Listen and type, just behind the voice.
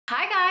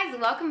Hi guys,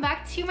 welcome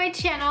back to my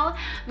channel.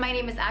 My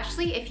name is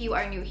Ashley if you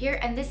are new here,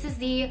 and this is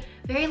the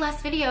very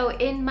last video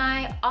in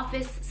my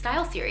office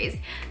style series.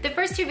 The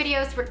first two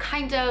videos were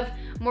kind of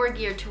more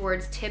geared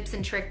towards tips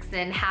and tricks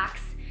and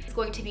hacks. It's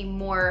going to be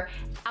more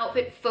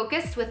outfit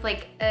focused with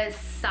like a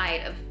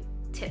side of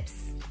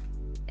tips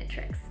and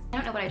tricks. I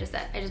don't know what I just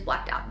said, I just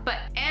blacked out.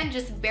 And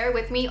just bear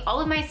with me, all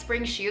of my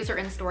spring shoes are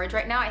in storage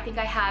right now. I think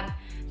I have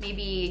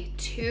maybe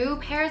 2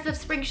 pairs of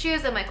spring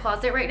shoes in my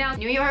closet right now.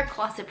 New York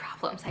closet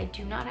problems, I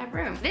do not have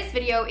room. This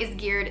video is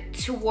geared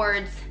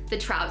towards the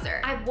trouser.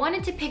 I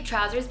wanted to pick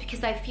trousers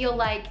because I feel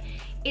like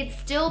it's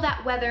still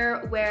that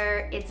weather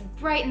where it's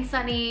bright and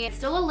sunny, it's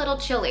still a little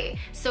chilly.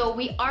 So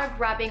we are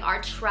grabbing our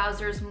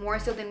trousers more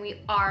so than we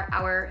are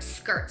our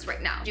skirts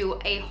right now. Do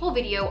a whole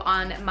video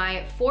on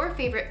my 4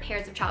 favorite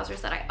pairs of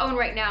trousers that I own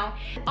right now.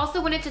 Also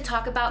wanted to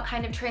talk about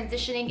kind of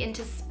transitioning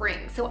into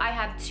spring. So I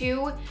have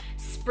 2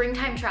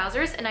 springtime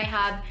trousers and I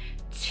have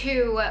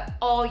 2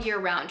 all year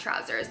round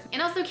trousers.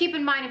 And also keep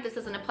in mind, if this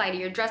doesn't apply to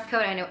your dress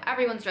code, I know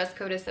everyone's dress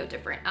code is so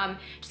different.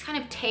 Just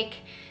kind of take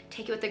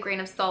it with a grain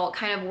of salt,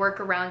 kind of work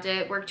around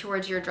it, work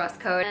towards your dress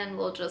code, and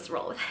we'll just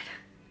roll with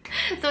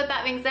it. So with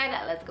that being said,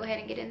 let's go ahead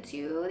and get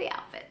into the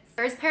outfits.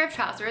 First pair of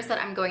trousers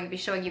that I'm going to be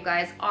showing you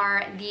guys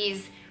are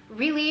these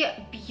really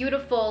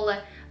beautiful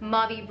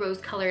mauve rose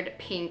colored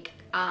pink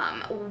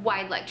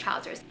wide leg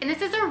trousers. And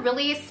this is a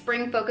really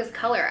spring focused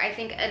color. I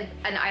think an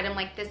item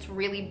like this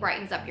really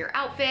brightens up your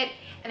outfit,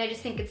 and I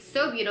just think it's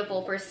so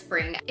beautiful for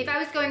spring. If I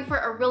was going for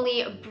a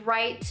really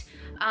bright,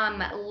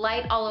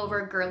 light all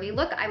over girly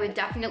look, I would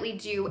definitely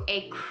do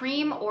a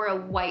cream or a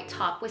white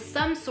top with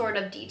some sort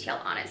of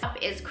detail on it. The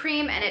top is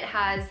cream and it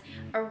has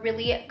a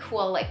really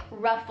cool like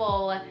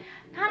ruffle,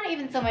 not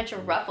even so much a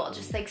ruffle,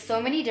 just like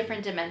so many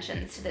different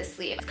dimensions to this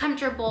sleeve. It's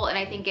comfortable and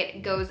I think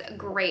it goes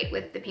great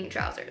with the pink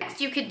trousers. Next,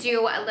 you could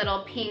do a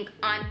little pink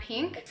on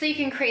pink. So you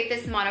can create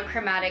this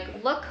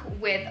monochromatic look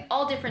with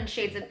all different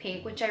shades of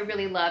pink, which I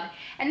really love.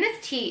 And this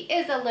tee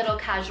is a little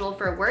casual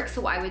for work,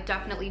 so I would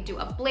definitely do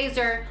a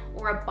blazer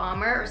or a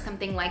bomber or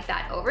something like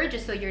that over,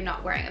 just so you're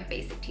not wearing a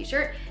basic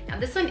t-shirt. Now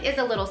this one is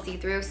a little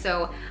see-through,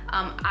 so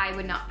I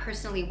would not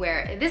personally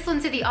wear this one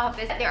to the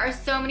office. There are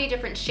so many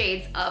different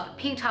shades of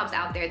pink tops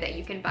out there that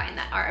you can find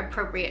that are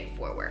appropriate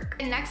for work.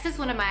 And next is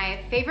one of my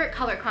favorite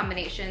color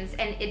combinations,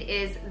 and it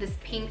is this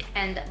pink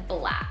and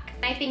black.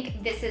 I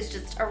think this is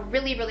just a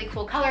really, really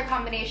cool color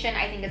combination.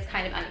 I think it's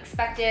kind of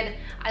unexpected.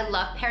 I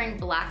love pairing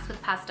blacks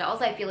with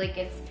pastels. I feel like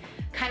it's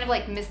kind of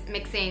like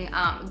mixing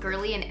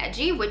girly and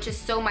edgy, which is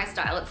so my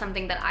style. It's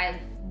something that I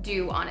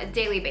do on a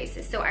daily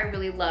basis. So I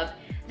really love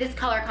this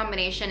color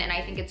combination, and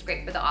I think it's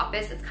great for the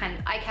office. It's kind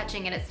of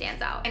eye-catching and it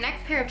stands out. My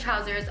next pair of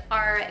trousers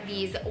are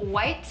these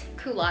white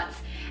culottes,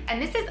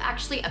 and this is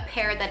actually a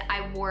pair that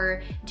I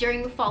wore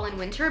during the fall and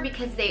winter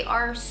because they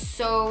are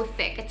so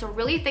thick. It's a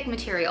really thick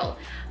material,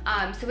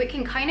 so it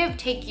can kind of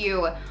take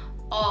you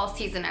all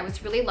season. I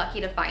was really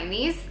lucky to find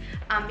these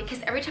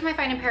because every time I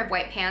find a pair of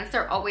white pants,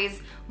 they're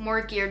always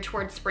more geared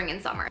towards spring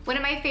and summer. One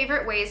of my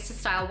favorite ways to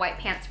style white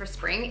pants for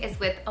spring is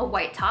with a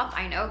white top.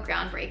 I know,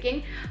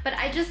 groundbreaking, but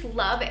I just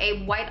love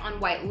a white on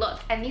white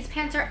look. And these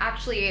pants are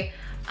actually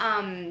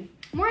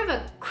more of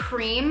a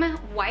cream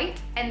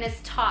white, and this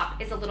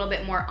top is a little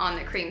bit more on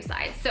the cream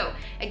side. So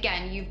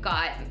again, you've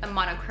got a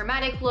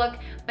monochromatic look,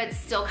 but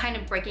still kind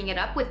of breaking it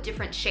up with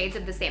different shades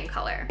of the same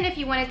color. And if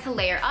you wanted to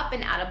layer up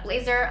and add a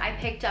blazer, I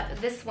picked up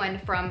this one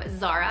from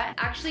Zara,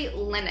 actually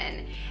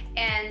linen.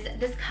 And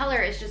this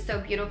color is just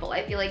so beautiful.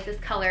 I feel like this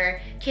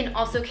color can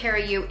also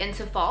carry you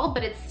into fall,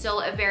 but it's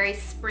still a very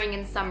spring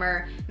and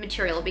summer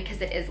material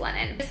because it is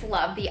linen. I just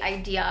love the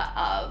idea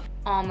of,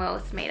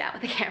 almost made out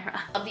with the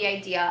camera, love the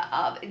idea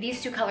of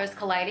these 2 colors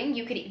colliding.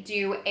 You could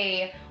do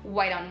a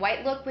white on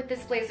white look with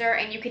this blazer,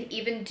 and you could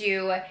even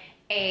do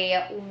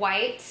a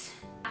white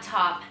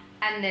top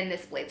and then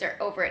this blazer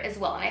over it as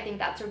well. And I think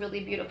that's a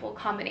really beautiful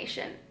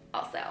combination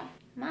also.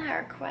 My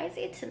hair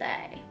crazy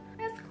today.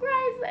 It's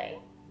crazy.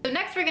 So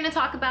next we're gonna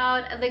talk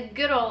about the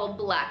good old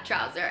black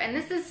trouser. And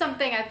this is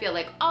something I feel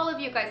like all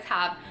of you guys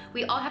have.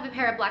 We all have a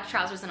pair of black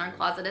trousers in our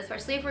closet,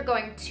 especially if we're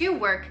going to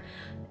work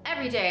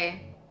every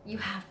day. You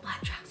have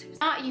black trousers.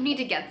 You need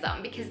to get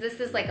some because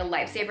this is like a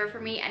lifesaver for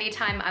me.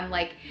 Anytime I'm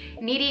like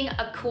needing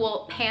a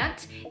cool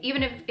pant,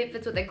 even if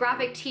it's with a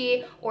graphic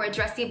tee or a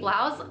dressy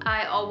blouse,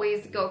 I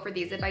always go for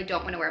these if I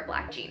don't want to wear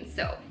black jeans.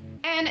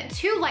 And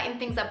to lighten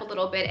things up a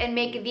little bit and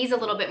make these a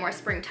little bit more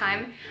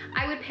springtime,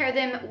 I would pair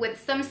them with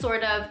some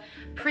sort of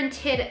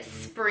printed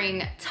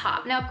spring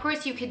top. Now, of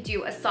course, you could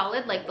do a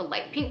solid like the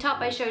light pink top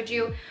I showed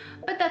you,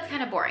 but that's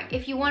kind of boring.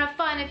 If you want it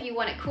fun, if you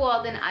want it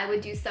cool, then I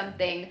would do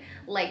something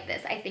like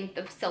this. I think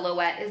the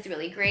silhouette is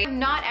really great.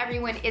 Not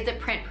everyone is a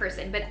print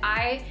person, but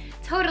I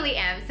totally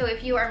am. So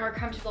if you are more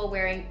comfortable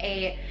wearing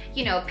a,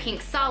 you know,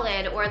 pink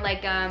solid or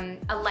like a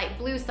light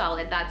blue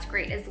solid, that's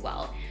great as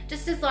well.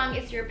 Just as long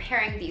as you're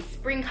pairing these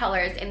spring colors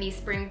and these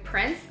spring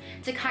prints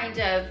to kind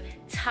of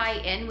tie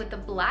in with the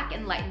black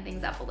and lighten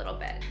things up a little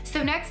bit.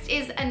 So next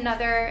is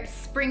another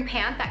spring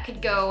pant that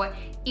could go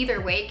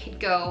either way. It could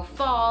go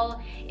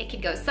fall, it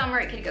could go summer, summer,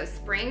 it could go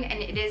spring,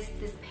 and it is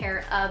this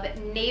pair of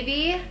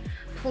navy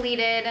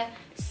pleated,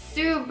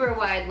 super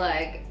wide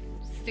leg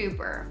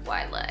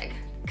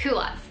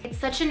culottes. It's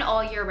such an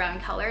all year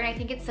round color, and I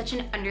think it's such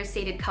an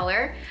understated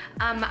color.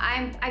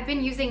 I've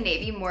been using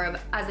navy more of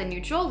as a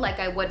neutral, like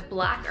I would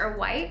black or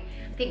white.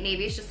 I think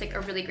navy is just like a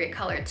really great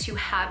color to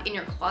have in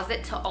your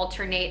closet to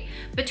alternate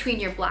between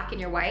your black and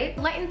your white.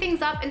 Lighten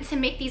things up, and to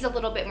make these a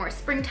little bit more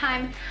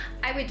springtime,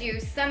 I would do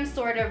some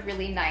sort of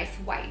really nice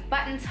white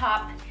button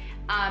top.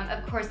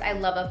 Of course, I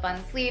love a fun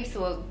sleeve,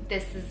 so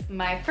this is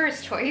my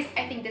first choice.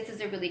 I think this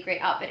is a really great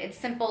outfit. It's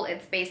simple,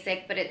 it's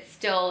basic, but it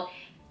still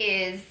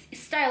is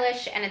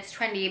stylish and it's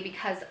trendy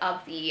because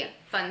of the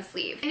fun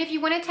sleeve. And if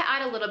you wanted to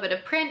add a little bit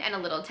of print and a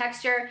little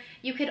texture,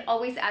 you could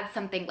always add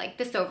something like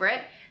this over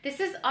it. This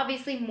is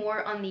obviously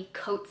more on the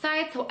coat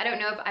side, so I don't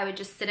know if I would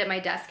just sit at my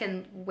desk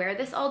and wear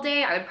this all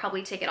day. I would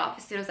probably take it off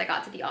as soon as I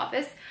got to the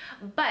office.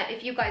 But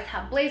if you guys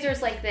have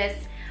blazers like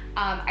this,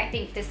 I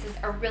think this is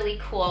a really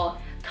cool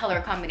color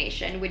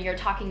combination when you're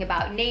talking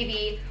about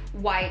navy,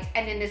 white,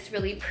 and then this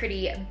really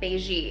pretty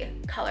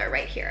beigey color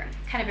right here.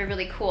 It's kind of a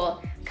really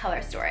cool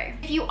color story.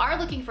 If you are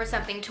looking for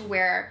something to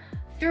wear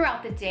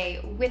throughout the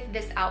day with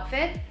this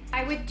outfit,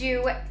 I would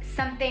do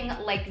something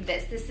like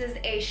this. This is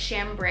a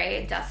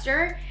chambray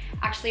duster,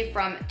 actually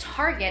from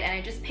Target, and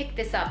I just picked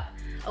this up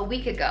a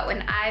week ago,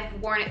 and I've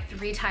worn it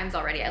 3 times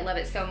already. I love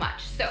it so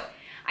much. So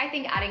I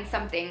think adding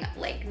something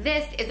like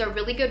this is a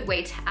really good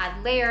way to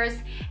add layers,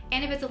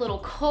 and if it's a little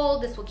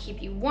cold, this will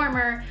keep you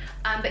warmer,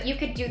 but you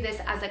could do this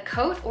as a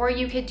coat, or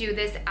you could do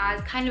this as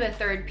kind of a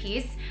third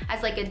piece,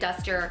 as like a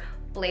duster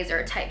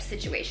blazer type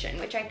situation,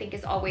 which I think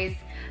is always,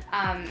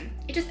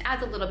 it just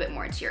adds a little bit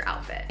more to your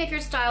outfit. If your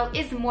style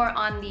is more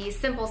on the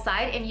simple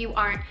side and you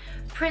aren't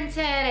printed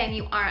and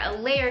you aren't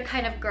a layer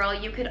kind of girl,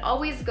 you could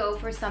always go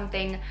for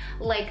something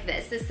like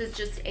this. This is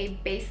just a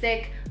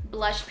basic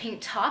blush pink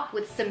top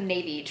with some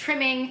navy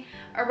trimming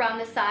around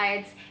the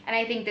sides, and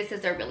I think this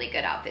is a really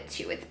good outfit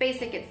too. It's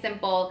basic, it's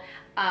simple,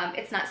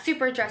 it's not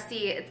super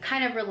dressy, it's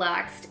kind of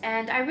relaxed,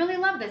 and I really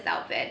love this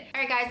outfit.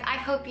 All right guys, I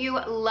hope you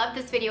loved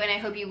this video, and I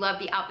hope you love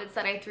the outfits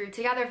that I threw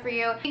together for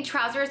you. I think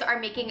trousers are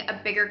making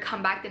a bigger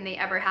comeback than they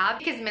ever have,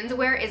 because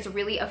menswear is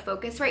really a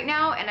focus right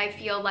now, and I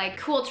feel like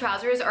cool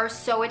trousers are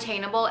so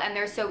attainable and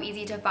they're so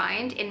easy to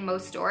find in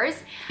most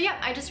stores. But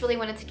yeah, I just really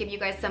wanted to give you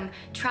guys some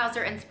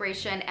trouser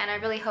inspiration, and I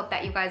really hope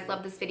that you guys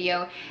love this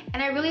video,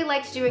 and I really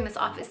liked doing this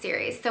office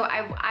series, so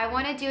I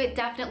want to do it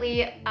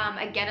definitely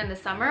again in the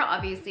summer,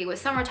 obviously with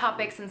summer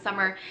topics and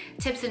summer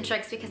tips and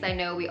tricks, because I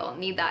know we all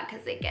need that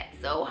because it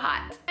gets so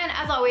hot. And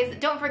as always,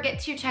 don't forget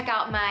to check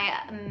out my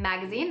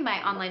magazine,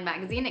 my online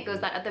magazine. It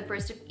goes out at the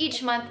first of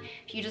each month.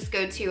 If you just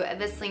go to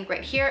this link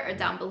right here or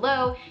down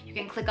below, you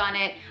can click on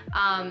it.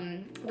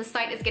 The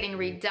site is getting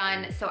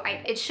redone, so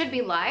it should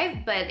be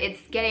live, but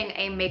it's getting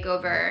a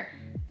makeover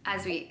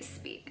as we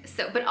speak.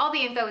 So, but all the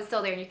info is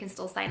still there and you can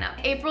still sign up.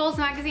 April's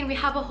magazine, we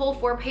have a whole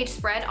 4-page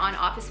spread on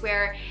office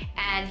wear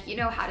and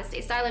how to stay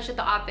stylish at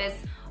the office,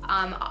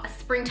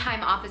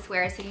 springtime office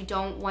wear, so you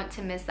don't want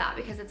to miss that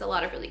because it's a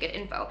lot of really good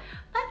info.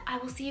 But I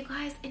will see you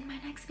guys in my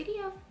next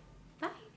video.